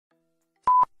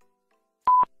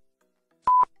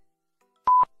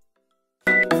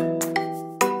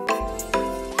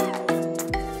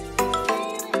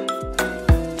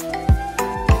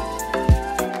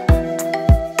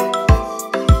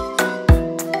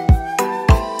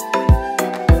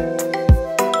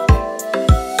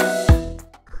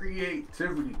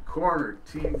Activity Corner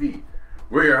TV.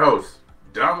 We're your hosts,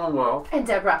 Don Manuel and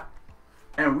Debra.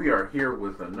 And we are here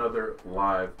with another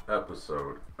live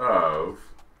episode of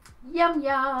Yum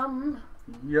Yum.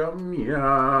 Yum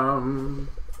Yum.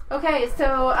 Okay,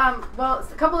 so, well,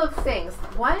 a couple of things.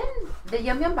 One, the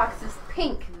Yum Yum box is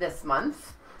pink this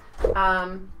month.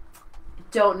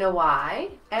 Don't know why.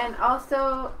 And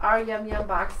also, our Yum Yum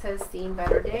box has seen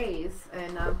better days.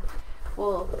 And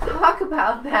we'll talk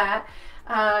about that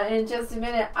in just a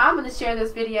minute. I'm going to share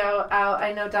this video out.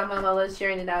 I know Don Manuel is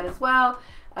sharing it out as well,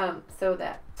 so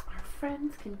that our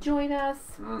friends can join us.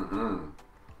 Mm-hmm.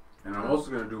 And I'm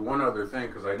also going to do one other thing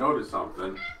because I noticed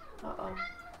something. Uh-oh.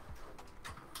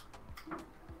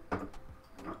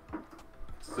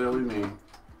 Silly me.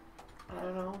 I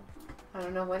don't know. I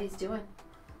don't know what he's doing.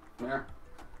 Yeah.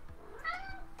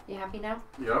 You happy now?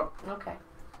 Yep. Okay.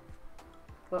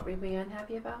 What were we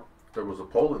unhappy about? There was a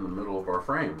pole in the middle of our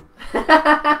frame.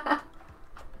 A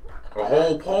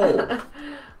whole pole.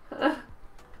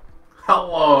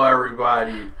 Hello,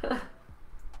 everybody.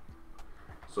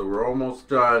 So we're almost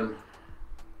done.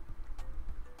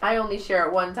 I only share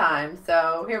it one time,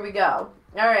 so here we go.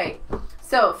 All right.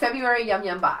 So February Yum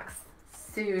Yum box.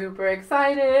 Super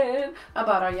excited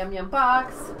about our Yum Yum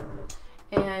box.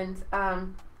 And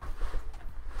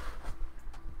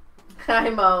hi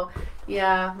Mo.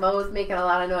 Yeah, Mo's making a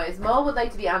lot of noise. Mo would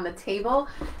like to be on the table,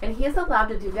 and he is allowed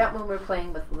to do that when we're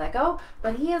playing with Lego,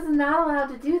 but he is not allowed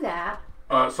to do that.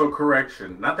 So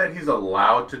correction, not that he's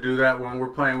allowed to do that when we're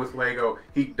playing with Lego.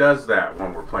 He does that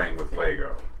when we're playing with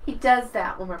Lego. He does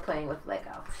that when we're playing with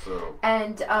Lego. So.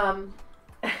 And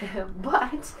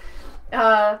but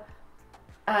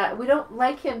we don't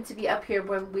like him to be up here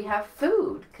when we have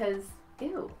food, because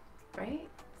ew, right?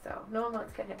 So no one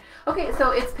wants to get here. Okay, so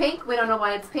it's pink. We don't know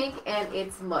why it's pink, and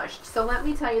it's mushed. So let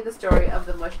me tell you the story of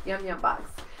the mushed Yum Yum box.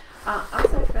 I'm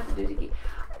sorry, I forgot to do it again.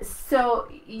 So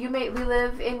we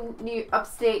live in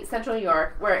upstate Central New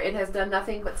York, where it has done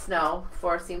nothing but snow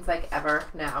for seems like ever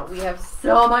now. We have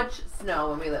so much snow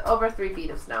when we live, over 3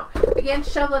 feet of snow. We can't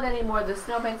shovel it anymore. The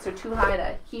snowbanks are too high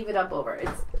to heave it up over.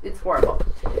 It's horrible.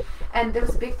 And there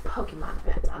was a big Pokemon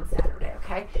event on Saturday,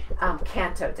 okay?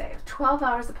 Kanto Day. 12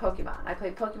 hours of Pokemon. I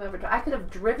played Pokemon for I could have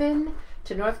driven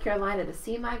to North Carolina to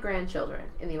see my grandchildren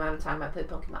in the amount of time I played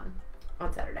Pokemon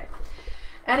on Saturday.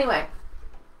 Anyway,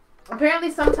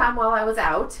 apparently sometime while I was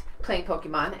out playing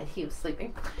Pokemon and he was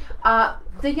sleeping, the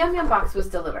Yum Yum box was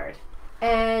delivered.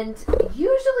 And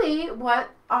usually what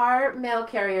our mail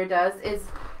carrier does is,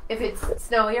 if it's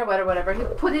snowy or wet or whatever, he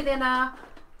put it in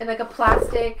like a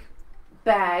plastic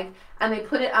bag, and they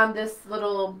put it on this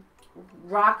little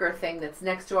rocker thing that's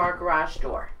next to our garage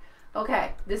door.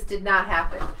 Okay, this did not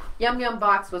happen. Yum Yum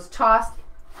box was tossed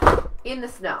in the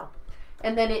snow,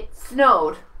 and then it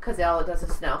snowed, because all it does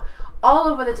is snow, all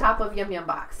over the top of Yum Yum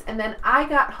box. And then I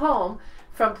got home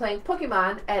from playing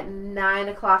Pokemon at 9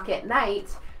 o'clock at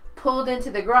night, pulled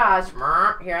into the garage,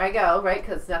 here I go, right,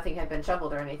 because nothing had been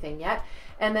shoveled or anything yet,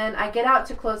 and then I get out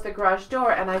to close the garage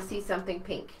door, and I see something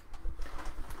pink.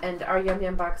 And our Yum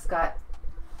Yum box got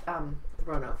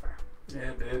run over. Yeah,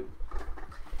 it did.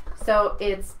 So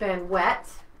it's been wet.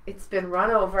 It's been run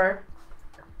over.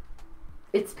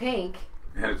 It's pink.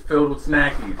 And it's filled with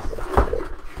snackies.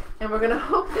 And we're going to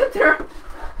hope that they're...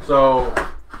 So,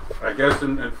 I guess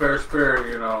in fair spirit,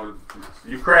 you know, it's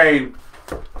Ukraine.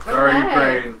 Sorry, Okay.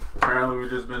 Ukraine. Apparently we've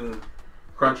just been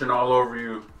crunching all over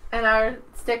you. And our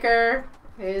sticker...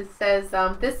 It says,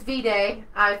 this V-Day,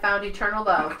 I found eternal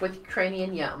love with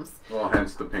Ukrainian yums. Well,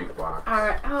 hence the pink box. All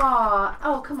right.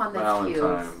 Oh, come on, that's Valentine's. cute.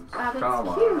 Oh, that's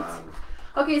Come cute. on.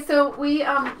 Okay, so we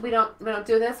don't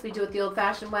do this. We do it the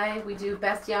old-fashioned way. We do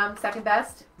best yum, second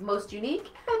best, most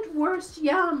unique, and worst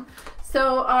yum.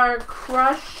 So our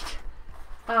crushed,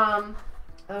 oh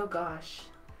gosh.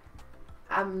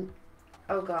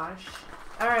 Oh gosh.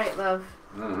 All right, love.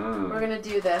 Mm-hmm. We're gonna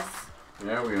do this.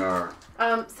 Yeah, we are.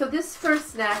 So this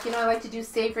first snack, I like to do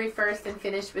savory first and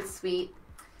finish with sweet.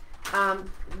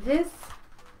 This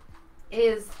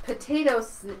is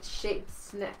potato-shaped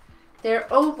snack. They're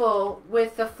oval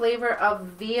with the flavor of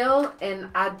veal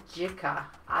and ajika.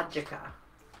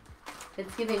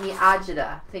 It's giving me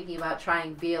agita, thinking about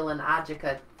trying veal and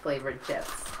ajika flavored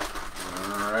chips.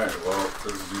 Alright, well,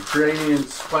 this is Ukrainian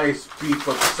spice beef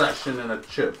obsession and a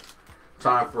chip.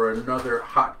 Time for another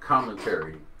hot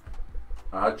commentary.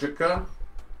 Ajika.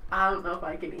 I don't know if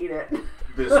I can eat it.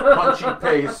 This punchy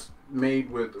paste made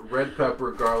with red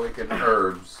pepper, garlic, and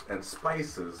herbs, and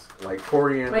spices like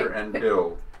coriander and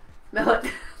dill. Smell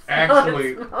it.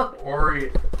 Actually, Smell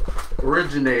it.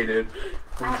 originated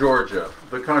from Georgia,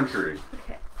 the country,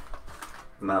 Okay.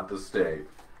 not the state.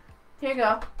 Here you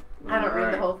go. I don't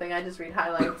read the whole thing. I just read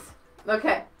highlights.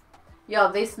 Okay.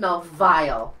 Yo, they smell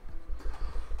vile.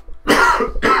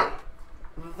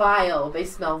 Vile. They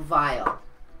smell vile.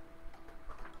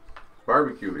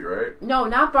 Barbecue-y, right? No,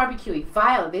 not barbecue-y.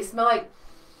 Vile. They smell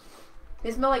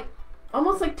like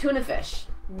almost like tuna fish.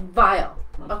 Vile.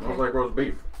 Okay. Smells like roast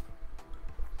beef.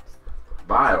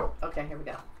 Vile. Okay, here we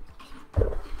go.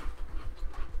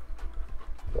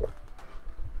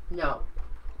 No.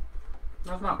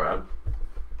 That's not bad.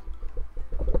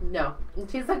 No. It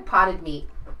tastes like potted meat.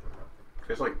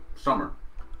 Tastes like summer.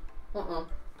 It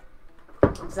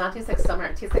does not taste like summer.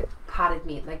 It tastes like potted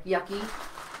meat. Like yucky,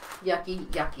 yucky,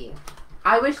 yucky.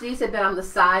 I wish these had been on the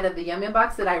side of the Yum Yum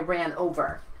box that I ran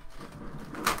over.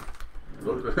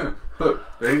 Look,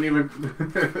 they didn't even,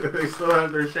 they still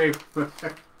have their shape.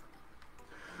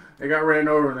 They got ran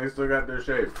over and they still got their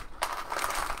shape.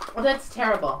 Well, that's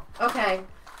terrible. Okay.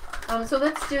 So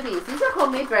let's do these. These are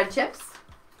homemade bread chips.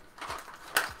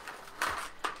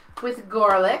 With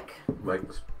garlic. Like,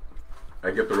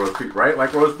 I get the roast beef, right?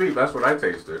 Like roast beef, that's what I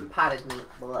tasted. Potted meat.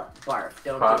 Blah, barf.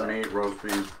 Don't Pot do it. meat, roast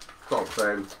beef, it's all the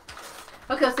same.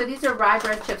 Okay, so these are rye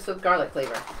bread chips with garlic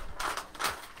flavor.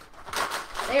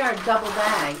 They are double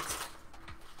bagged.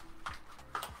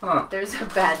 Huh. There's a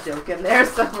bad joke in there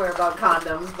somewhere about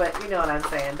condoms, but you know what I'm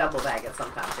saying. Double bag it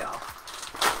sometimes, y'all.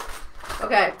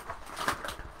 Okay.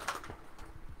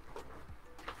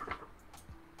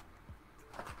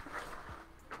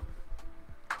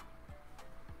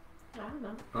 I don't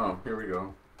know. Oh, here we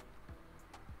go.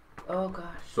 Oh, gosh.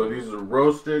 So these are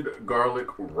roasted garlic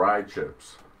rye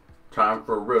chips. Time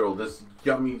for a riddle. This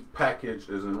yummy package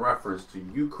is in reference to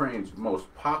Ukraine's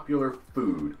most popular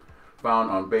food,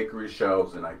 found on bakery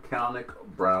shelves in iconic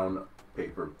brown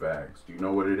paper bags. Do you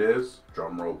know what it is?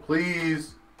 Drum roll,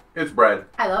 please. It's bread.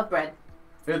 I love bread.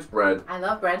 It's bread. I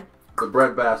love bread. The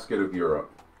bread basket of Europe.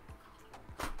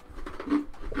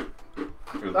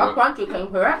 That's crunchy, can you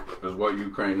hear it? Is what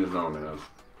Ukraine is known as.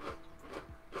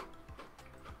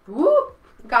 Woo!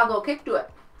 Got a little kick to it.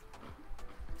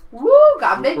 Woo!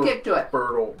 Got a big kick to it.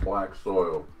 Fertile black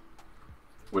soil,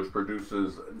 which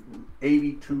produces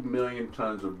 82 million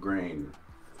tons of grain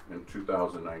in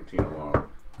 2019 alone.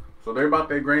 So they're about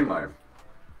their grain life.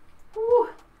 Woo!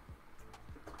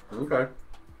 Okay.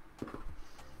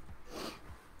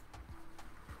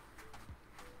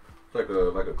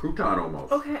 It's like a crouton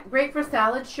almost. Okay, great for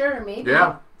salad, sure, maybe.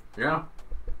 Yeah, yeah.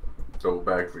 Double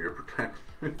bag for your protection.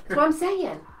 That's what I'm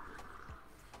saying.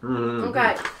 Mm-hmm.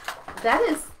 Okay, that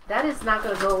is not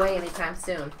going to go away anytime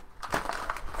soon.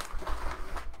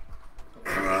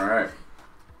 All right.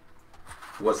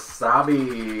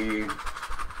 Wasabi.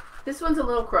 This one's a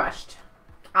little crushed.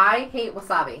 I hate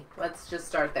wasabi. Let's just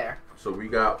start there. So we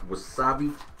got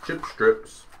wasabi chip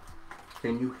strips.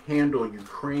 Can you handle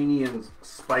Ukrainian's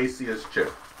spiciest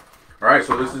chip? All right,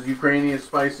 so this is Ukrainian's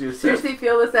spiciest chip. Seriously,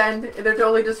 feel this end. They're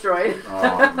totally destroyed.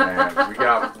 Oh, man. We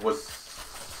got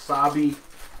wasabi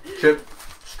chip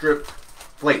strip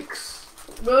flakes.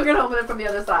 We're going to open it from the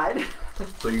other side.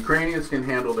 So Ukrainians can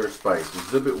handle their spice.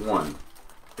 Exhibit 1.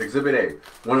 Exhibit A.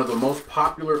 One of the most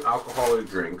popular alcoholic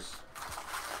drinks,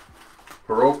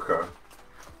 Horolka.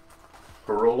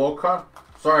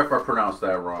 Sorry if I pronounced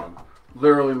that wrong.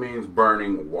 Literally means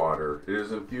burning water. It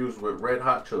is infused with red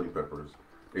hot chili peppers.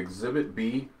 Exhibit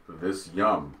B. This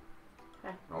yum.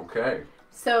 Okay.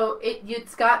 So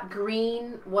it's got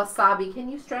green wasabi. Can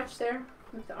you stretch there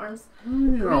with the arms?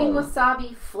 No. Green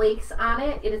wasabi flakes on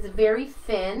it. It is very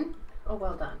thin. Oh,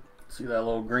 well done. See that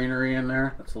little greenery in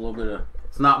there? That's a little bit of...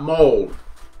 It's not mold.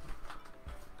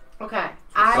 Okay.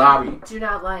 Wasabi. I do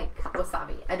not like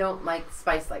wasabi. I don't like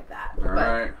spice like that. All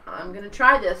right. I'm going to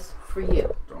try this for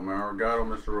you. Don Manuel,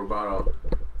 Mr. Roboto.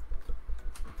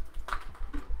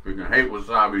 You can hate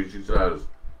wasabi, she says.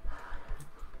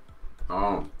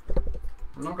 Oh.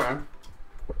 Okay.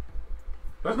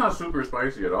 That's not super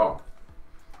spicy at all.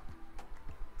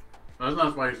 That's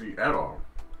not spicy at all.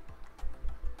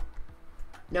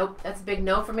 Nope. That's a big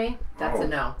no for me. That's a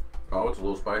no. Oh, it's a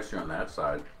little spicy on that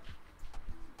side.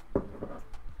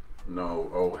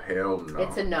 No. Oh, hell no.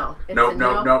 It's a no. It's nope, a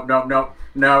nope, no. nope, nope, nope,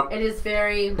 nope. It's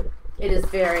very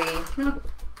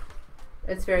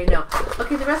no.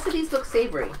 Okay, the rest of these look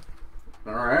savory.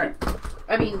 All right.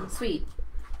 I mean, sweet.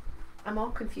 I'm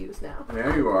all confused now.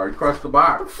 There you are. You crushed the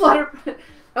box. Flutter.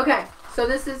 Okay, so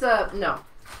this is a no.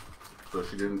 So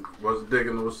she wasn't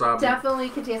digging the wasabi. Definitely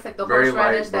can taste like the Very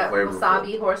horseradish, light, that but flavorful.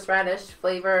 wasabi horseradish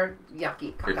flavor.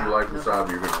 Yucky. If you like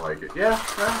wasabi, you're gonna like it. Yeah.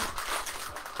 Well,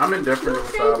 I'm indifferent to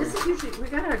Okay, wasabi. this is usually, we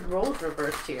got our roles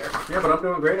reversed here. Yeah, but I'm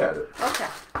doing great at it. Okay,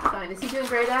 fine. Is he doing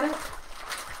great at it?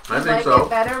 I think like so. It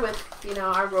better with, you know,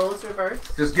 our roles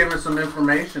reversed. Just giving some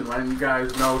information, letting you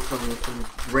guys know some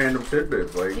random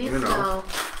tidbits. Like, These you know,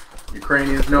 Ukraine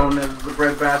is known as the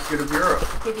breadbasket of Europe.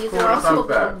 Okay, these are also a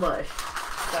little mushed.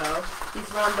 So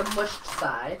these are on the mushed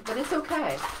side, but it's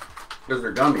okay. Because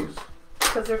they're gummies.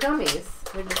 Because they're gummies.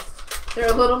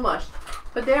 They're a little mushed.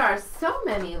 But there are so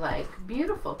many, like,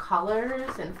 beautiful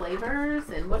colors and flavors.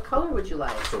 And what color would you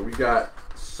like? So we got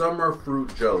summer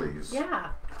fruit jellies. Yeah.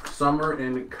 Summer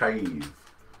in Kyiv.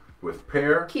 With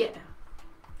pear, Yeah.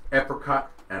 apricot,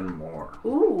 and more.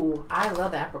 Ooh, I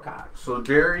love apricot. So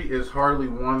dairy is hardly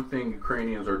one thing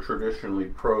Ukrainians are traditionally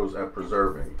pros at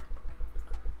preserving.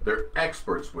 They're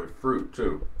experts with fruit,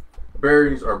 too.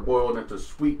 Berries are boiled into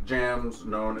sweet jams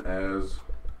known as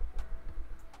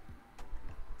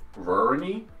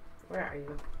Verony? Where are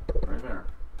you? Right there.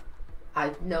 I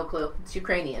have no clue. It's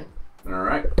Ukrainian.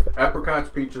 Alright. Apricots,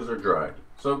 peaches are dried.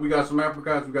 So we got some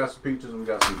apricots, we got some peaches, and we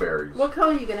got some berries. What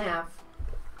color are you going to have?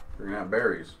 We're going to have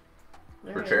berries.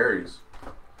 All For right. cherries.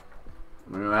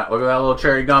 Look at that. Look at that little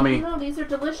cherry gummy. No, these are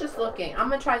delicious looking. I'm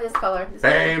going to try this color. This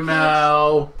Hey,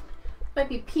 Mel. might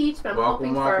be peach, but I'm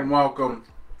Welcome, hoping welcome, for... welcome.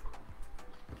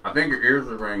 I think your ears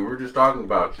are ringing. We were just talking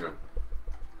about you.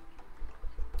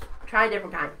 Try a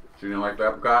different kind. She didn't like the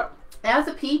apricot? As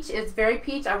a peach, it's very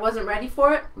peach. I wasn't ready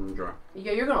for it. Try.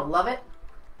 Yeah, you're going to love it.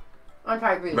 I'm going to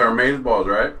try green. They're amaze balls,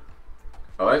 right?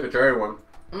 I like the cherry one.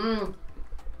 I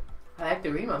like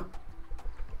the green one.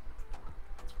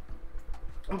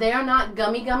 They are not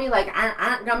gummy like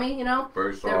aren't gummy, you know?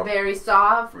 Very soft. They're very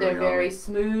soft. Really They're very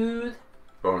smooth.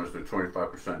 Bonus to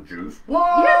 25% juice.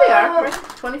 Yeah, they are.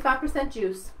 25%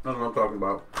 juice. That's what I'm talking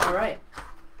about. All right.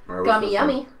 All right, Gummy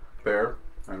yummy. One? Pear.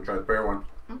 I haven't tried the pear one.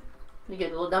 You get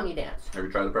a little gummy dance. Have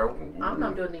you tried the pear one? I'm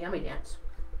not doing the yummy dance.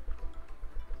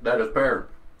 That is pear.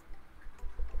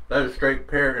 That is straight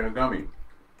pear in a gummy.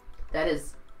 That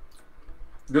is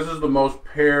This is the most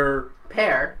pear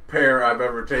pear. I've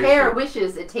ever tasted. Pear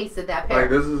wishes it tasted that pear. Like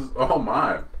this is, oh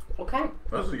my. Okay.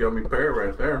 That's a yummy pear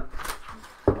right there.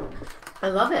 I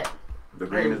love it. The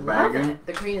green I is love banging. it.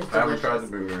 The green is I haven't delicious. tried the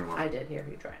green one. I did. Here,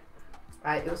 you try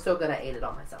it. It was so good I ate it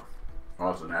all myself. Oh,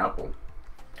 it's an apple.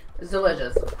 It's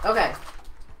delicious. Okay.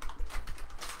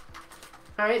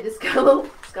 All right, this got a little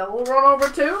run over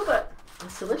too, but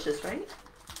it's delicious, right?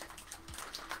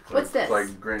 What's this? It's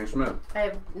like Granny Smith.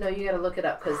 No, you gotta look it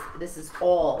up because this is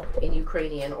all in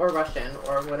Ukrainian or Russian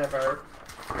or whatever.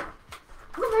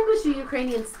 What language do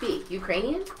Ukrainians speak?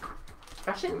 Ukrainian?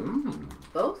 Russian?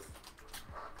 Both?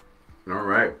 All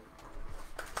right.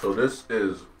 So this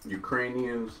is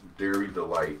Ukrainians Dairy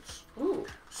Delights. Ooh.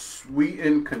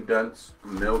 Sweetened condensed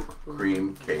milk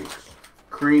cream cakes.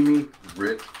 Creamy,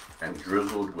 rich, and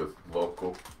drizzled with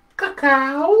local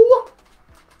cacao.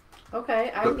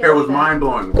 Okay, I The can get pear with was that.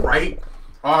 mind-blowing, right?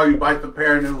 Oh, you bite the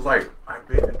pear and it was like, I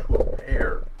bit into a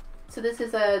pear. So this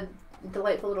is a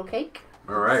delightful little cake.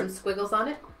 All right. Some squiggles on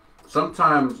it.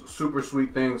 Sometimes super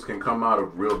sweet things can come out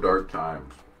of real dark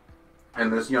times.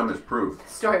 And this yum is proof.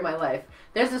 Story of my life.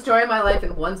 There's the story of my life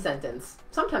in one sentence.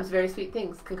 Sometimes very sweet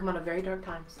things can come out of very dark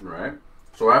times. Right?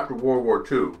 So after World War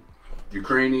II,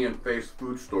 Ukrainian faced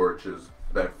food shortages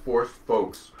that forced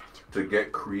folks to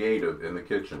get creative in the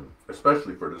kitchen,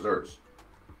 especially for desserts,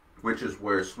 which is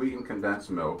where sweetened condensed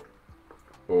milk,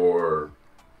 or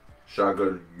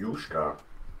shagayushka,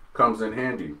 comes in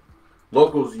handy.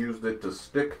 Locals used it to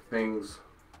stick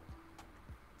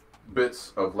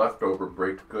bits of leftover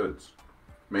baked goods,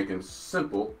 making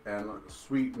simple and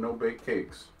sweet no-bake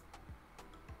cakes.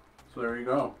 So there you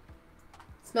go.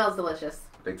 Smells delicious.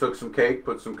 They took some cake,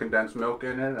 put some condensed milk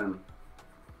in it, and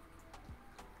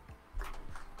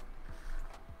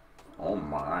oh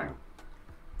my.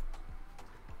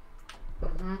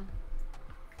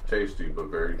 Tasty, but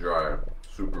very dry.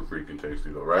 Super freaking tasty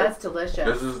though, right? That's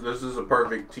delicious. This is a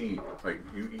perfect tea. Like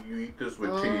you eat this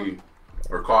with tea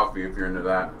or coffee if you're into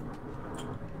that.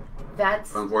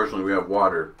 That's Unfortunately, we have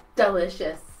water.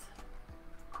 delicious.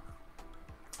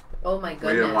 Oh my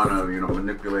goodness. We didn't want to,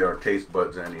 manipulate our taste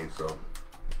buds any, so.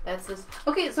 That's just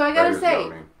okay. So I that gotta is say,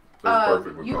 yummy. This is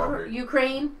perfect with coffee.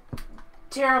 Ukraine,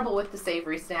 terrible with the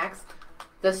savory snacks.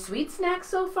 The sweet snacks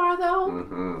so far,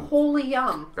 though, holy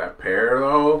yum. That pear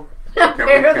though.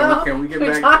 Can we get Can we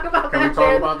back? talk about Can that we talk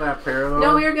pear? about that pear though?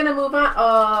 No, we're gonna move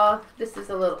on. This is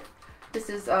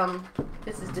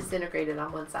disintegrated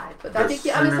on one side, but I think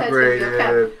the other side's gonna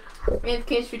be okay. In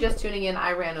case you're just tuning in,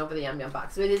 I ran over the yum yum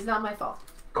box, but it is not my fault.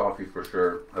 Coffee for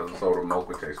sure has a soda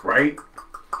mocha taste, right?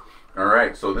 All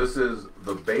right, so this is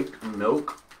the baked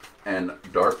milk and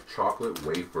dark chocolate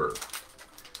wafer.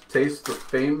 Taste the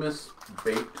famous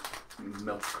baked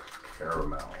milk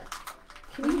caramel.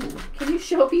 Can you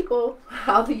show people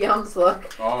how the Yums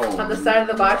look on the side of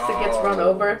the box that gets run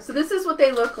over? So this is what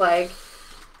they look like,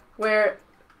 where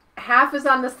half is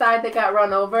on the side that got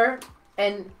run over,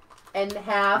 and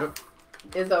half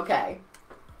is okay.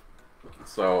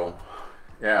 So,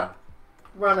 yeah.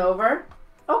 Run over.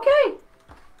 Okay.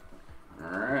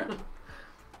 All right.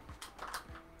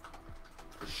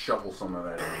 Shovel some of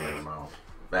that in your mouth.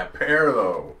 That pear,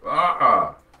 though.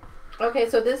 Okay,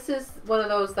 so this is one of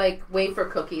those like wafer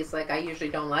cookies, like I usually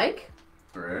don't like.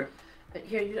 All right. But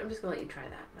here, I'm just gonna let you try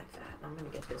that like that. I'm gonna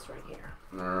get this right here.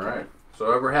 All right.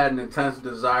 So, ever had an intense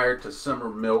desire to simmer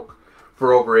milk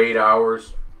for over 8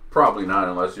 hours? Probably not,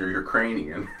 unless you're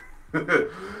Ukrainian.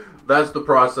 That's the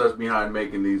process behind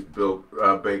making these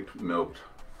baked, milked,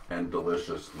 and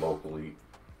delicious locally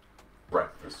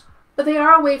breakfast. But they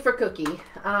are a wafer cookie.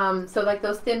 So like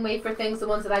those thin wafer things, the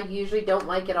ones that I usually don't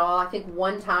like at all. I think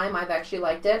one time I've actually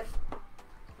liked it.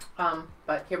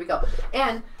 But here we go.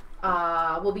 And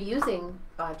we'll be using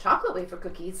chocolate wafer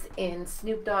cookies in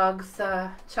Snoop Dogg's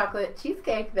chocolate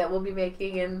cheesecake that we'll be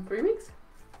making in 3 weeks.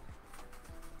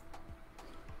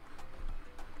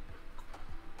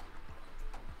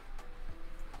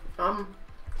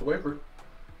 It's a wafer.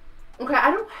 Okay, I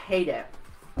don't hate it.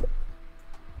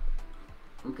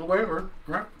 It's a wafer,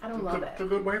 right? I don't love it. It's a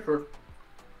good wafer.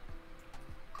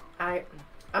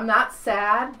 I'm not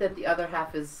sad that the other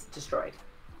half is destroyed.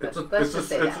 It's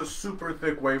a super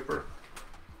thick wafer.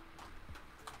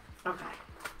 Okay.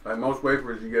 Like most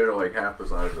wafers, you get are like half the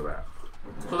size of that.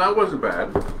 So that wasn't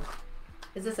bad.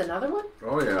 Is this another one?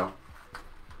 Oh yeah.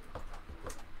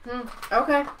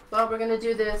 Okay. Well, we're gonna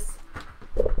do this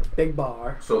big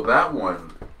bar. So that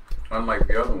one, unlike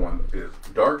the other one, is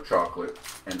dark chocolate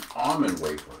and almond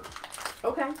wafer.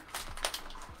 Okay.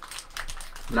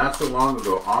 Not so long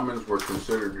ago, almonds were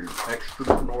considered an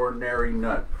extraordinary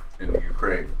nut in the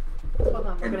Ukraine. Hold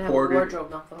on, we're going to have a wardrobe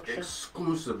malfunction.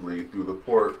 Exclusively through the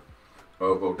port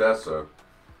of Odessa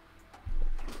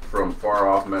from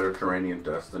far-off Mediterranean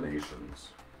destinations.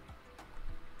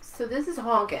 So this is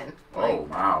honkin'. Oh,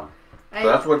 wow. So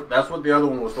that's what the other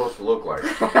one was supposed to look like.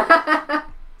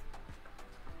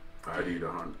 I'd eat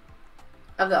a hunt.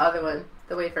 Of the other one,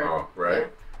 the wafer. Oh, right.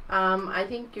 Yeah. I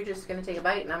think you're just gonna take a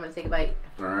bite, and I'm gonna take a bite.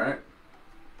 All right.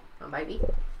 Wanna bite me?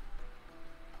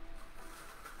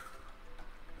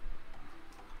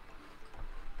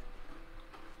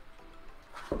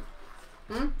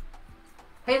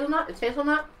 Hazelnut? It's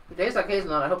hazelnut? It tastes like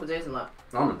hazelnut. I hope it's hazelnut.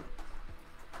 Almond.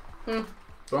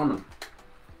 It's almond.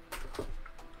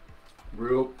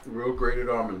 Real grated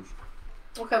almonds.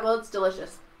 Okay, well, it's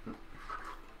delicious.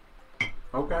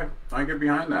 Okay, I can get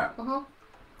behind that.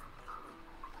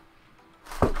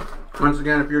 Once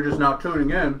again, if you're just now tuning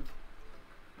in,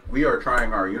 we are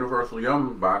trying our Universal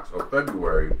Yum box of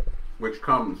February, which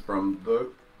comes from the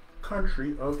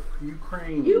country of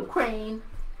Ukraine. Ukraine.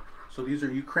 So these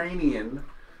are Ukrainian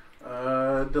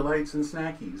delights and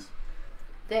snackies.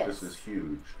 This is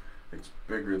huge. It's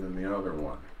bigger than the other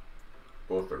one.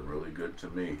 Both are really good to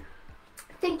me.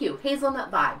 Thank you.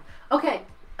 Hazelnut vibe. Okay,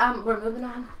 we're moving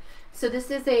on. So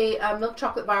this is a milk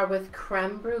chocolate bar with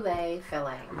creme brulee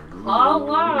filling. Ooh.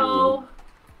 Hello.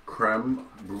 Creme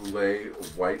brulee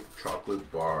white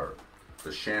chocolate bar.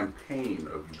 The champagne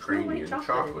of Ukrainian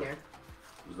chocolate.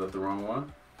 Is that the wrong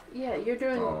one? Yeah, you're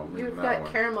doing. You've got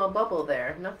caramel bubble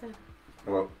there. Nothing.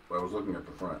 Well, I was looking at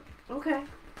the front. Okay.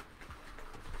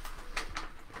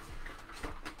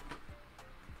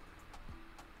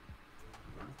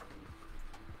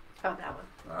 Oh, that one.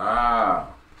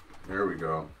 Ah, there we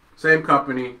go. Same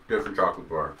company, different chocolate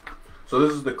bar. So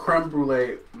this is the creme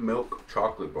brulee milk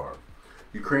chocolate bar.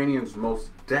 Ukrainians'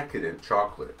 most decadent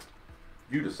chocolate.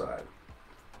 You decide.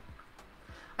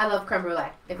 I love creme brulee.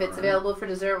 If it's available for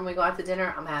dessert when we go out to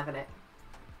dinner, I'm having it.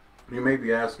 You may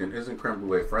be asking, isn't creme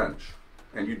brulee French?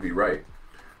 And you'd be right.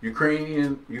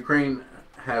 Ukraine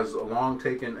has long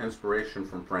taken inspiration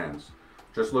from France.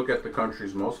 Just look at the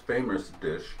country's most famous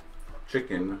dish,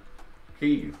 chicken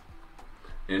Kiev.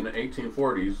 In the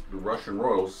 1840s, the Russian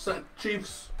royals sent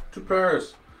chiefs to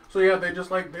Paris. So yeah, they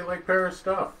like Paris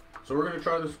stuff. So we're gonna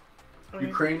try this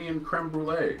Ukrainian creme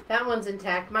brulee. That one's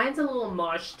intact. Mine's a little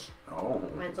mushed. Oh.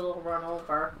 Mine's a little run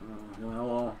over.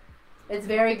 Hello. It's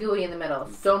very gooey in the middle.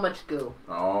 So much goo.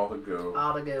 All the goo.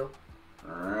 All the goo.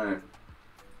 All right.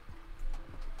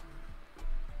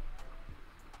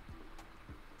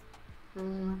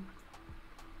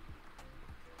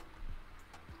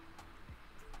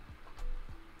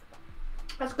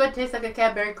 That's good. Tastes like a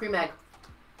Cadbury cream egg.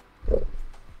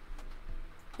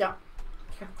 Yeah.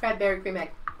 Cadbury cream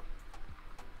egg.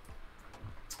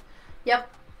 Yep.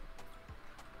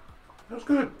 That's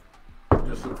good.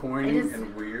 disappointing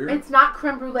and weird. It's not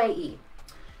creme brulee-y.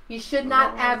 You should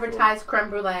not advertise creme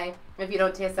brulee if you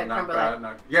don't taste like creme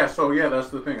brulee. Yeah, so yeah, that's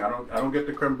the thing. I don't get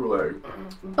the creme brulee.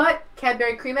 But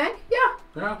Cadbury cream egg,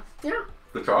 Yeah. yeah.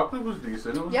 The chocolate was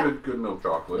decent. It was good milk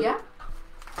chocolate. Yeah.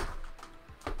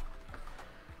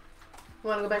 You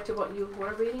want to go back to what you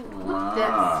were reading? Look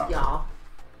at this, y'all.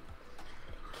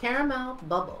 Caramel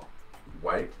bubble.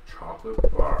 White chocolate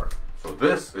bar. So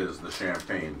this is the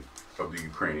champagne of the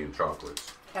Ukrainian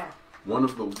chocolates. Okay. One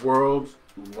of the world's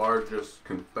largest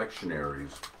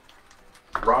confectionaries.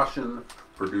 Russian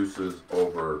produces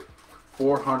over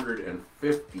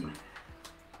 450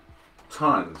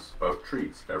 tons of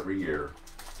treats every year.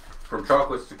 From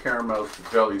chocolates to caramels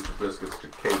to jellies to biscuits to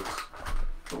cakes.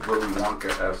 The Willy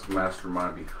Wonka-esque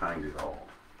mastermind behind it all.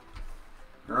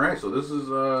 All right, so this is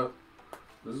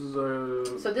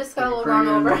So this got a little run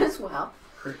over as well.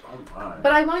 Oh my.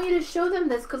 But I want you to show them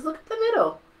this because look at the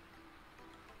middle.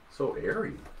 So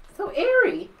airy. So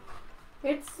airy.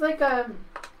 It's like a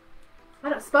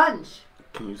sponge.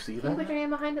 Can you see Can that? you put your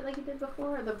hand behind it like you did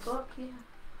before? Or the book, yeah.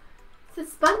 It's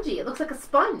a spongy. It looks like a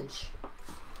sponge.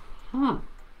 All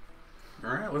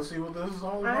right, let's see what this is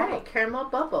all about. All right, caramel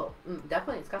bubble.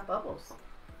 Definitely, it's got bubbles.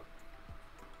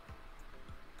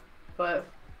 But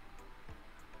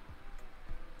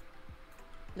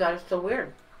that is still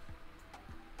weird.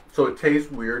 So it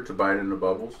tastes weird to bite into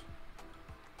bubbles.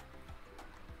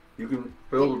 You can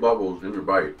feel the bubbles in your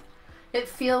bite. It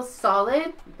feels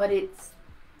solid, but it's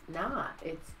not.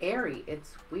 It's airy.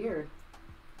 It's weird.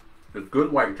 It's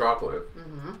good white chocolate.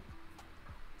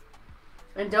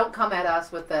 And don't come at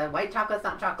us with the white chocolate's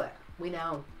not chocolate. We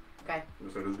know. Okay.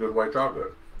 It's good white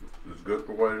chocolate. It's good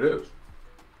for what it is.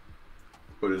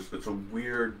 But it's a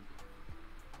weird.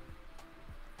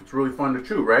 It's really fun to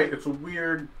chew, right? It's a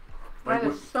weird. That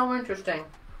is so interesting.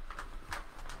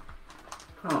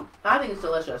 Huh. I think it's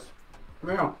delicious.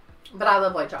 Yeah. But I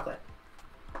love white chocolate.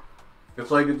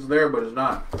 It's like it's there, but it's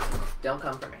not. Don't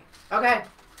come for me. Okay.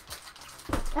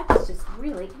 That was just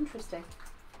really interesting.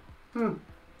 All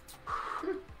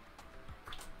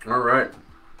right.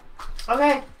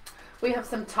 Okay. We have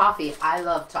some toffee. I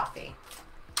love toffee.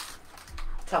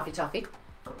 Toffee.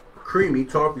 Creamy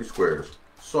toffee squares.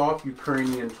 Soft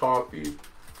Ukrainian toffee.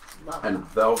 Love and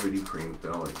velvety cream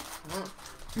filling.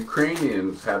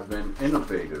 Ukrainians have been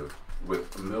innovative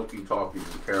with milky toffees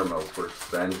and caramels for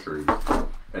centuries.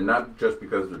 And not just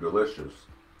because they're delicious,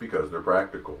 because they're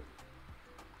practical.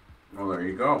 Well, there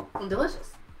you go. And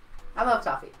delicious. I love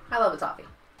toffee. I love a toffee.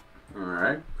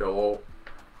 Alright. Go.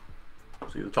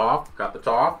 See the top? Got the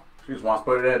top? She just wants to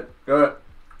put it in. Good.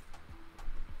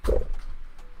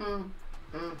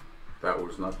 That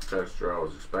was not the texture I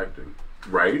was expecting.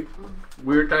 Right?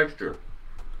 Weird texture.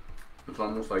 It's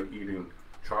almost like eating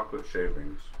chocolate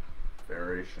shavings.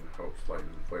 Variation helps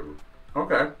lighten the flavor.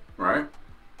 Okay, right.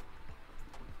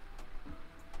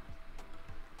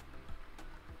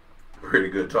 Pretty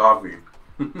good toffee.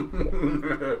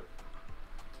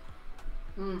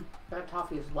 That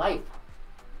toffee is life.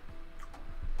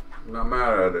 Not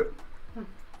mad at it.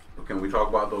 But can we talk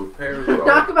about those pears?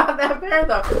 Talk about that pear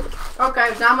though. Okay,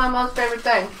 it's not my most favorite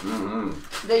thing.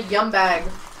 The yum bag.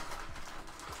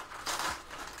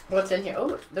 What's in here?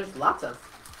 Oh, there's lots of.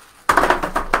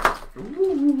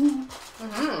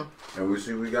 And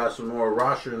we got some more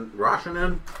Russian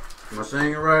in. Am I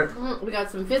saying it right? We got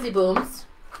some fizzy booms.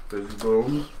 Fizzy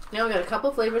booms. Now we got a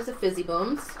couple flavors of fizzy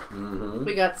booms.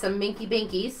 We got some minky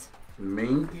binkies.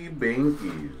 Minky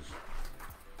binkies.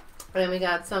 And we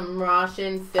got some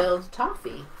Russian filled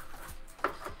toffee.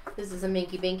 This is a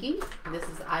minky binky. This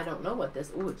is, I don't know what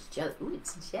this. Ooh, it's jelly. Ooh,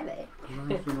 it's jelly. I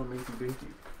don't see no minky binky.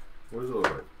 What does it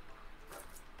look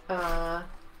like? I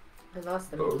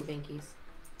lost the minky binkies.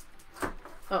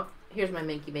 Oh, here's my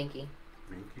minky binky.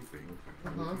 Minky binky.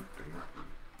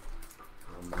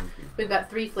 We've got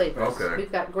 3 flavors. Okay.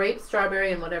 We've got grape,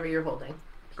 strawberry, and whatever you're holding.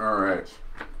 All right.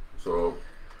 So,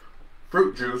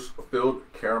 fruit juice filled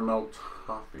caramel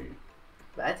toffee.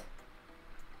 What?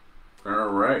 All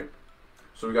right.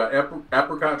 So we got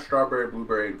apricot, strawberry,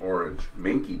 blueberry, and orange.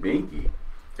 Minky binky.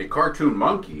 A cartoon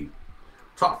monkey.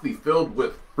 Toffee filled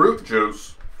with fruit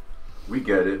juice. We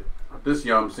get it. This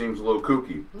yum seems a little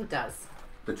kooky. It does.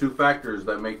 The 2 factors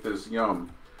that make this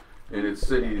yum in its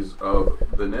cities of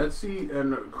Vinnytsia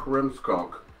and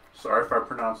Krimskunk, sorry if I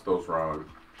pronounced those wrong,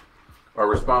 are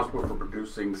responsible for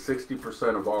producing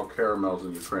 60% of all caramels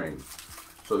in Ukraine.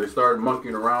 So they started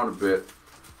monkeying around a bit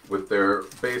with their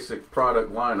basic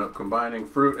product lineup, combining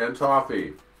fruit and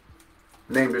toffee.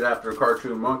 Named it after a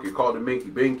cartoon monkey, called it Minky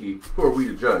Binky. Who are we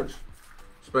to judge?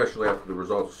 Especially after the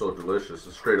results are so delicious.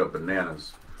 It's straight up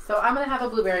bananas. So I'm going to have a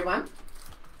blueberry one.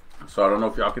 So I don't know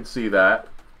if y'all can see that.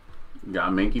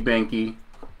 Got Minky Binky.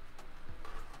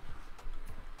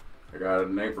 I got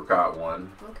an apricot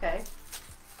one. Okay.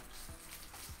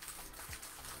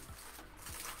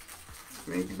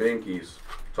 Minky Binkies.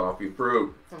 Toffee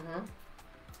fruit. Mm-hmm.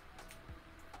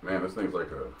 Man, this thing's like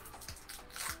a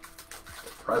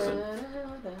present.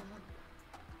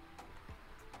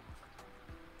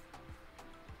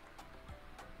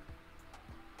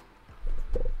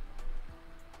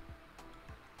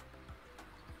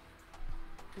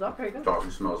 Not very good.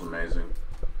 Toffee smells amazing.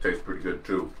 Tastes pretty good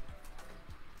too.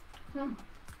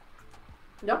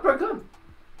 Not very good.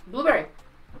 Blueberry.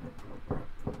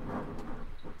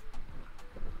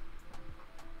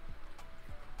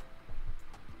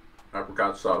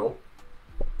 Apricot subtle.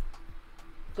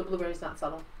 The blueberry's not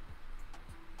subtle.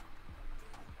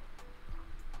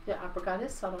 Yeah, apricot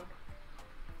is subtle.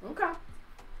 Okay.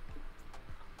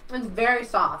 It's very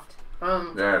soft.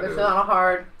 Yeah, it's not a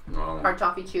hard No,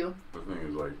 toffee chew. this thing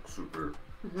is like super,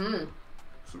 Mm-hmm.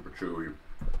 super chewy.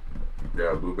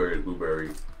 Yeah, blueberry is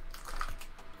blueberry.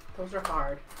 Those are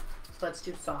hard. So let's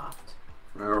do soft.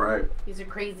 All right. These are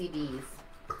crazy bees.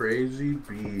 Crazy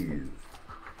bees.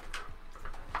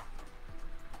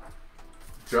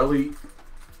 Jelly,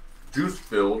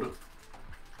 juice-filled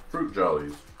fruit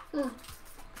jellies.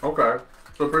 Okay,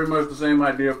 so pretty much the same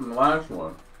idea from the last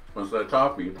one. Instead of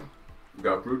toffee, you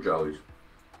got fruit jellies.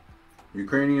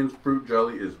 Ukrainian's fruit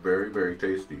jelly is very, very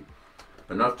tasty.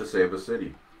 Enough to save a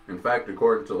city. In fact,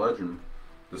 according to legend,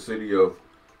 the city of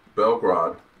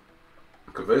Belgrade,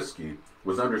 Kavitsky,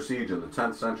 was under siege in the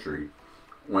 10th century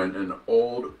when an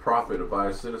old prophet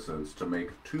advised citizens to make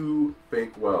 2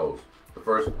 fake wells. The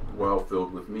first well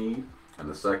filled with mead, and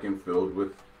the second filled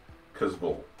with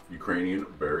kizvol, Ukrainian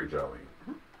berry jelly.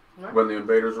 Right. When the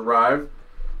invaders arrived,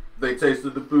 they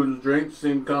tasted the food and drink,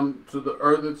 seemed come to the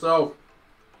earth itself.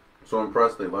 So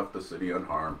impressed, they left the city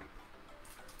unharmed.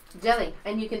 Jelly,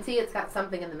 and you can see it's got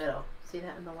something in the middle. See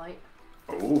that in the light?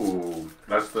 Oh,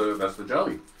 that's the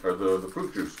jelly or the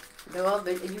fruit juice. Well,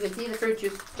 you can see the fruit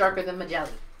juice darker than my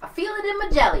jelly. I feel it in my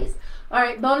jellies. All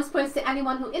right, bonus points to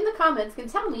anyone who in the comments can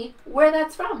tell me where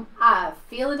that's from. I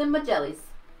feel it in my jellies.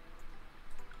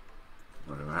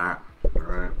 Look at that. All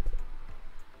right.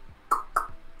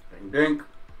 Ding ding.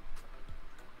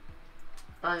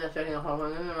 I'm just taking a whole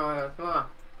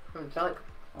one. Jelly.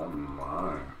 Oh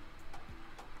my.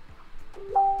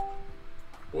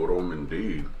 Autumn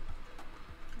indeed.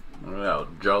 Look at that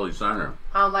jelly center.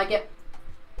 I don't like it.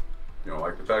 You don't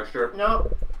like the texture?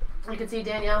 Nope. You can see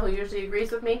Danielle, who usually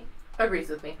agrees with me, agrees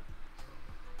with me.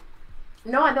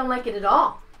 No, I don't like it at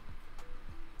all.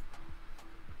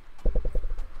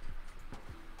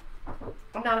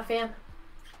 I'm not a fan.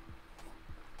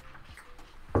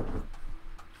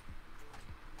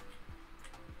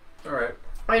 All right.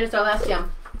 Alright, it's our last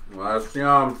yum. Last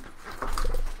yum.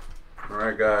 All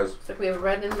right, guys. So we have a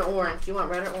red and an orange. You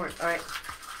want red or orange? Alright.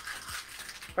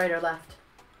 Right or left?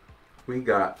 We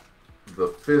got the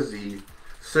fizzy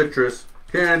citrus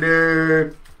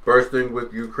candy, bursting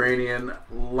with Ukrainian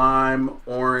lime,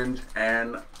 orange,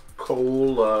 and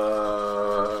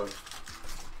cola.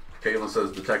 Caitlin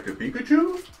says Detective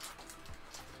Pikachu.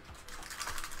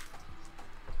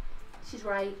 She's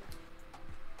right.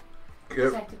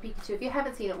 Get, Detective Pikachu. If you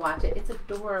haven't seen it, watch it. It's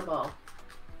adorable.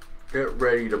 get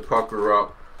ready to pucker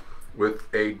up with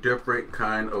a different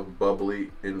kind of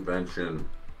bubbly invention.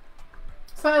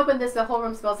 So I opened this. The whole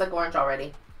room smells like orange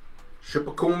already.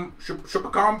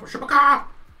 Shipaka,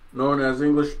 known as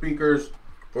English speakers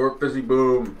for Fizzy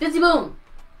Boom. Fizzy Boom.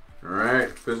 All right,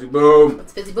 Fizzy Boom.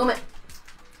 Let's Fizzy Boom it.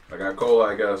 I got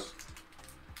cola, I guess.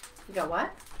 You got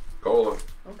what? Cola.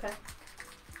 Okay.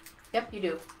 Yep, you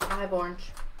do. I have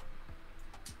orange.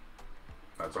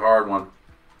 That's a hard one.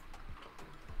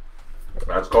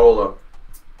 That's cola.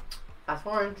 That's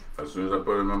orange. As soon as I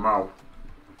put it in my mouth.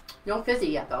 You don't fizzy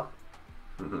yet, though.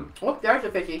 Mm-hmm. Oh, there's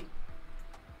a fizzy.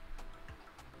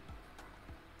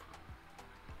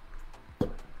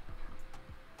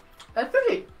 That's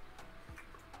fizzy.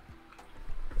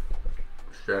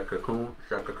 Shaka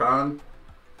Khan.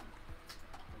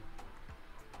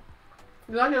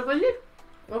 You like your fizzy?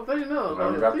 Well, fizzy I milk.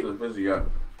 haven't got to the fizzy yet.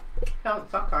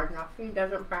 Haven't sucked hard enough. He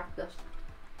doesn't practice.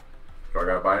 So I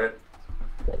gotta bite it?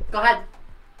 Go ahead.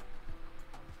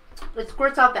 It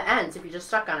squirts out the ends if you just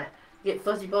suck on it. You get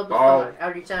fuzzy bubbles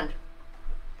out each end.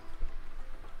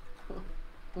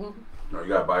 No, you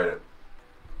gotta bite it.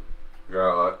 You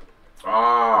gotta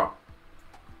I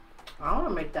don't want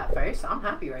to make that face. I'm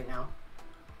happy right now.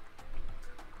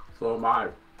 So am I.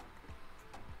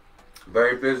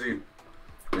 Very fizzy.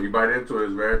 When you bite into it,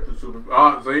 it's very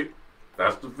super. See?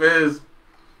 That's the fizz.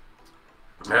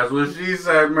 That's what she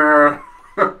said, Mara.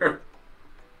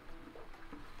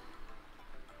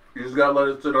 You just gotta let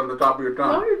it sit on the top of your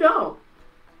tongue. No, you don't.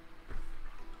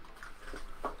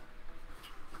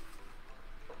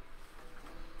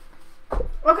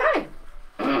 Okay.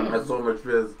 That's so much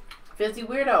fizz. Fizzy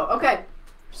weirdo. Okay.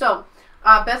 So,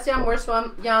 best yum, worst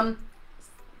yum,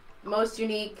 most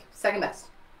unique, second best.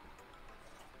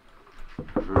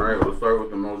 Alright, let's start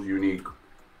with the most unique.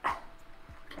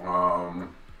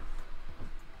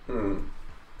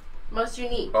 Most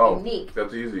unique. Oh, Unique.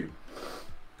 that's easy.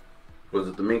 Was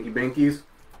it the Minky Binkies?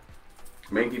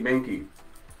 Minky Binky.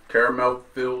 Caramel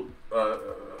filled,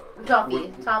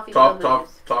 Toffee.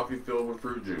 toffee filled with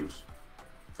fruit juice.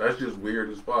 That's just weird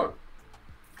as fuck.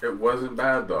 It wasn't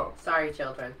bad though. Sorry,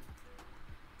 children.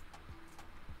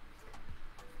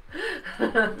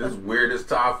 This weird as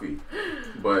toffee.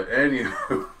 But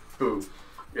anywho,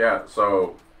 yeah,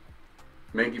 so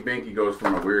Minky Binky goes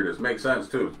from a weirdest. Makes sense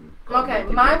too. Okay,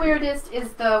 Minky my Binky. weirdest is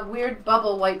the weird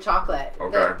bubble white chocolate.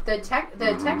 Okay. The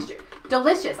texture.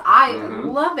 Delicious. I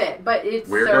love it, but it's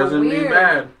Weird so doesn't weird. mean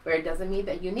bad. Weird doesn't mean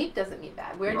bad. Unique doesn't mean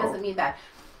bad. Weird No. doesn't mean bad.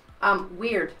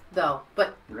 Weird though,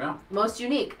 but Yeah. most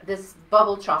unique. This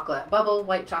bubble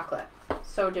white chocolate.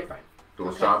 So different. The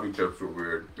Okay. wasabi chips were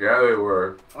weird. Yeah, they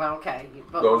were. Okay.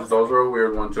 Those are a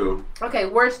weird one too. Okay,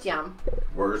 worst yum.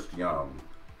 Worst yum.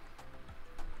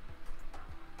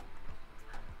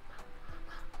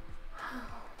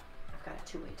 I've got a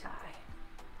two-way tie.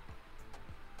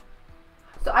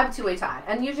 So I have a two-way tie,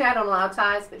 and usually I don't allow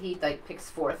ties, but he like picks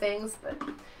four things. But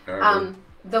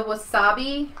the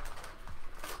wasabi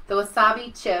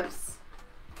chips,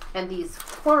 and these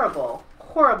horrible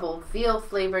veal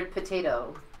flavored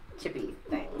potato chippy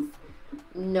things.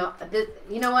 No,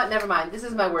 you know what? Never mind. This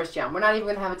is my worst yum. We're not even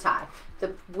gonna have a tie.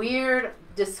 The weird,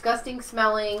 disgusting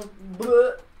smelling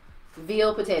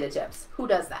veal potato chips. Who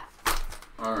does that?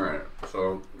 Alright,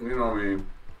 so, you know me,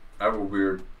 I have a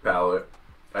weird palate.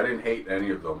 I didn't hate any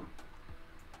of them.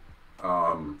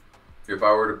 If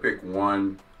I were to pick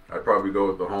one, I'd probably go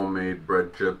with the homemade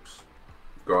bread chips,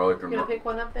 garlic You and gonna pick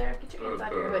one up there? Get your hands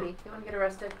out of your hoodie. You wanna get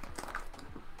arrested?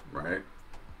 right?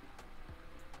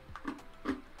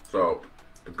 So,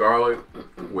 the garlic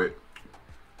with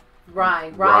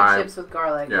Rye chips with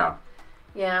garlic. yeah.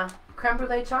 Yeah. Creme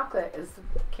brulee chocolate is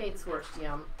Kate's worst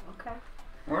yum. Okay.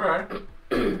 Alright.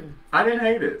 I didn't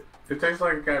hate it. It tastes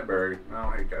like a Cadbury. I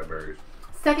don't hate Cadbury's.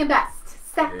 Second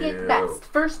best. Second Ew. best.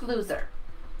 First loser.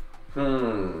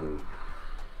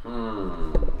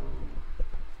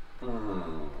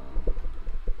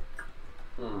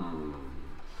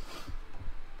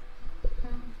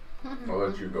 I'll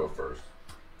let you go first.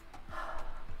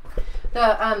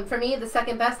 For me, the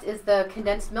second best is the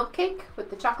condensed milk cake with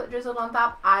the chocolate drizzled on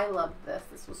top. I loved this.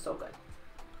 This was so good.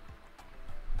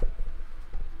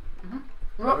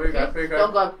 I think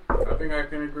So good. I think I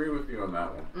can agree with you on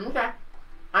that one. Okay.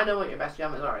 I know what your best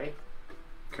yum is already.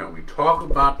 Can we talk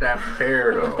about that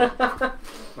pear though?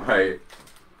 Like,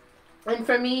 And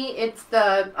for me, it's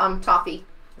the toffee.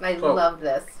 I love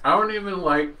this. I don't even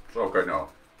like. Okay, no,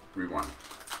 rewind.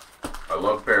 I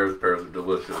love pears. Pears are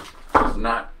delicious. It's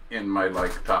not in my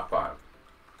top 5.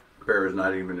 Pear is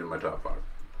not even in my top 5.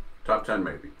 Top 10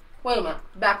 maybe. Wait a minute.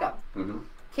 Back up. Mm-hmm.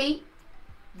 Kate,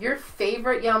 your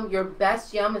favorite yum, your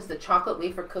best yum is the chocolate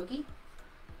wafer cookie?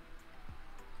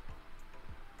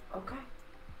 Okay.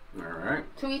 All right.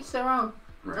 To each their own.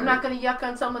 Right. I'm not going to yuck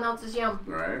on someone else's yum.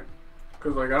 Right.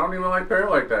 Because I don't even like pear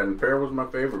like that, and pear was my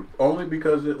favorite only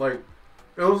because it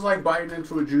was like biting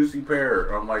into a juicy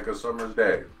pear on a summer's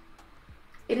day.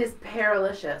 It is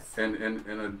pearlicious.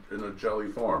 In a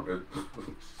jelly form.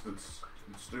 It's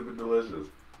stupid delicious.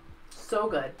 So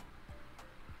good.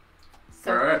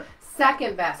 So, All right.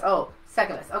 Second best. Oh,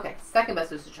 second best. Okay, second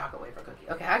best is the chocolate wafer cookie.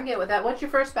 Okay, I can get with that. What's your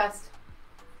first best?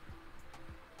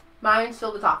 Mine's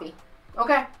still the toffee.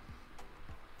 Okay.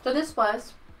 So this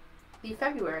was the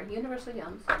February Universal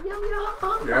Yums. Yum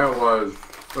yum. Yeah, it was.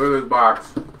 Look at this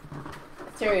box.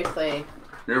 Seriously.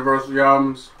 Universal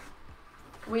Yums.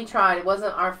 We tried. It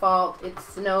wasn't our fault. It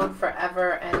snowed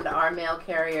forever, and our mail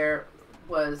carrier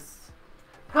was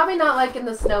probably not liking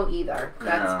the snow either.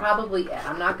 That's probably it.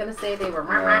 I'm not going to say they were.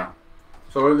 Yeah.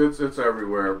 So it's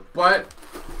everywhere. But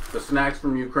the snacks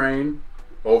from Ukraine,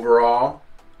 overall,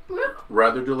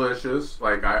 rather delicious.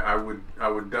 I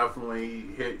would definitely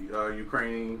hit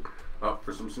Ukraine up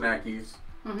for some snackies.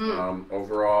 Mm-hmm.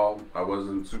 Overall, I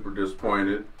wasn't super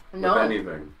disappointed with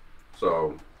anything.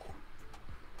 So.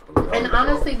 And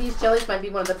honestly, these jellies might be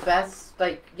one of the best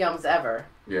yums ever.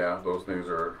 Yeah, those things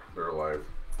they're life.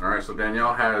 All right, so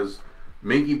Danielle has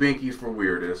Minky Binkies for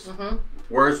weirdest. Mm-hmm.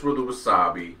 Worst were the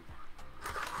wasabi.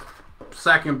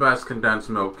 second best condensed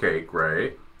milk cake,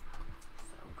 right?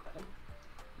 So good.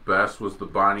 Best was the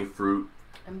Bonnie fruit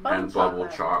And bubble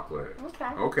chocolate. Okay.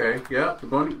 Okay, yeah,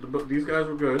 these guys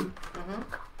were good.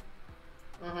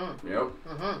 Yep.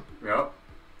 Yep.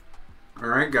 All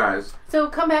right, guys. So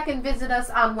come back and visit us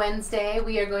on Wednesday.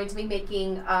 We are going to be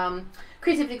making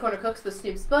Creativity Corner Cooks with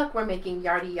Snoop's book. We're making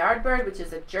Yardy Yardbird, which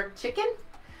is a jerk chicken.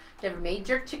 Never made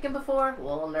jerk chicken before? A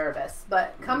little nervous.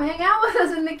 But come hang out with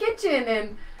us in the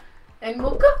kitchen and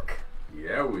we'll cook.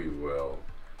 Yeah, we will.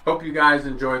 Hope you guys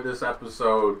enjoyed this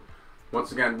episode.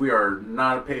 Once again, we are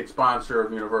not a paid sponsor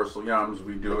of Universal Yums.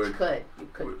 We do it. You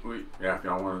could. Yeah, if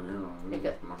y'all want to, You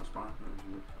could. I'm not a sponsor.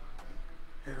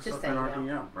 Hit us Just up saying, in our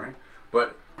DM, right?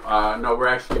 But no, we're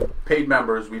actually paid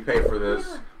members. We pay for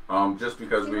this just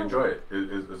because we enjoy it.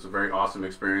 It's a very awesome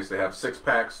experience. They have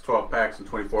 6-packs, 12-packs, and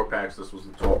 24-packs. This was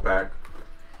the 12-pack,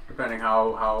 depending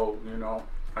how how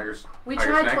you're. We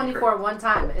tried 24 one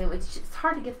time, and it's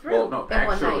hard to get through. Well,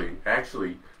 no,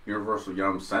 actually, Universal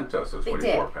Yum sent us a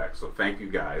 24-pack. So thank you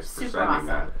guys for Super sending awesome.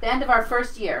 that. The end of our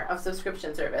first year of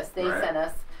subscription service, they Right. sent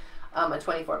us a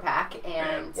 24-pack,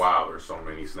 and wow, there's so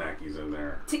many snackies in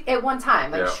there. At one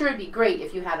time, Yeah. sure, it'd be great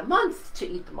if you had a month to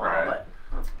eat them all, Right. but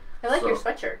I like your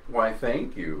sweatshirt. Why,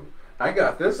 thank you. I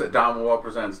got this at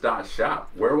DonManuelPresents.shop.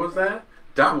 Where was that?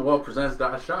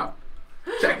 DonManuelPresents.shop.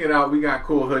 Check it out. We got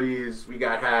cool hoodies. We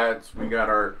got hats. We got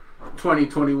our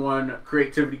 2021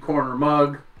 Creativity Corner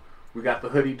mug. We got the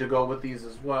hoodie to go with these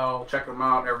as well. Check them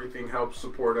out. Everything helps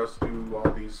support us do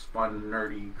all these fun,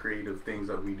 nerdy, creative things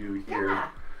that we do here.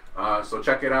 Yeah. So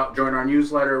check it out. Join our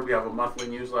newsletter. We have a monthly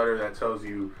newsletter that tells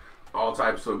you all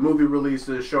types of movie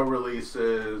releases, show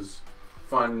releases,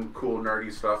 fun, cool,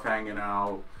 nerdy stuff, hanging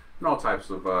out, and all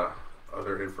types of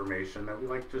other information that we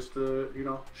like just to,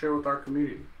 share with our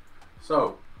community.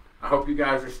 So I hope you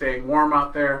guys are staying warm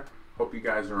out there. Hope you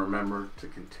guys are remember to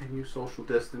continue social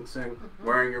distancing,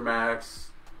 wearing your masks,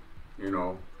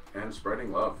 and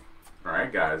spreading love. All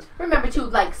right, guys. Remember to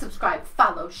like, subscribe,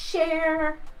 follow,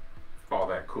 share. All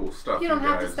that cool stuff. You don't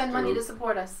have to guys spend do. money to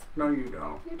support us. No, you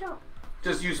don't. You don't.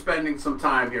 Just you spending some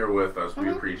time here with us. We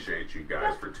appreciate you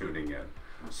guys for tuning in.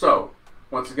 So,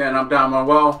 once again, I'm Don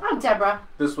Manuel. I'm Debra.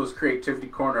 This was Creativity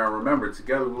Corner, and remember,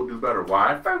 together we'll do better.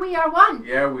 Why? For we are one.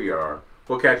 Yeah, we are.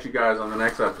 We'll catch you guys on the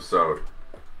next episode.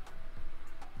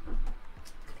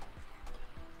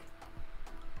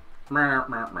 Meow,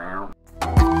 meow, meow.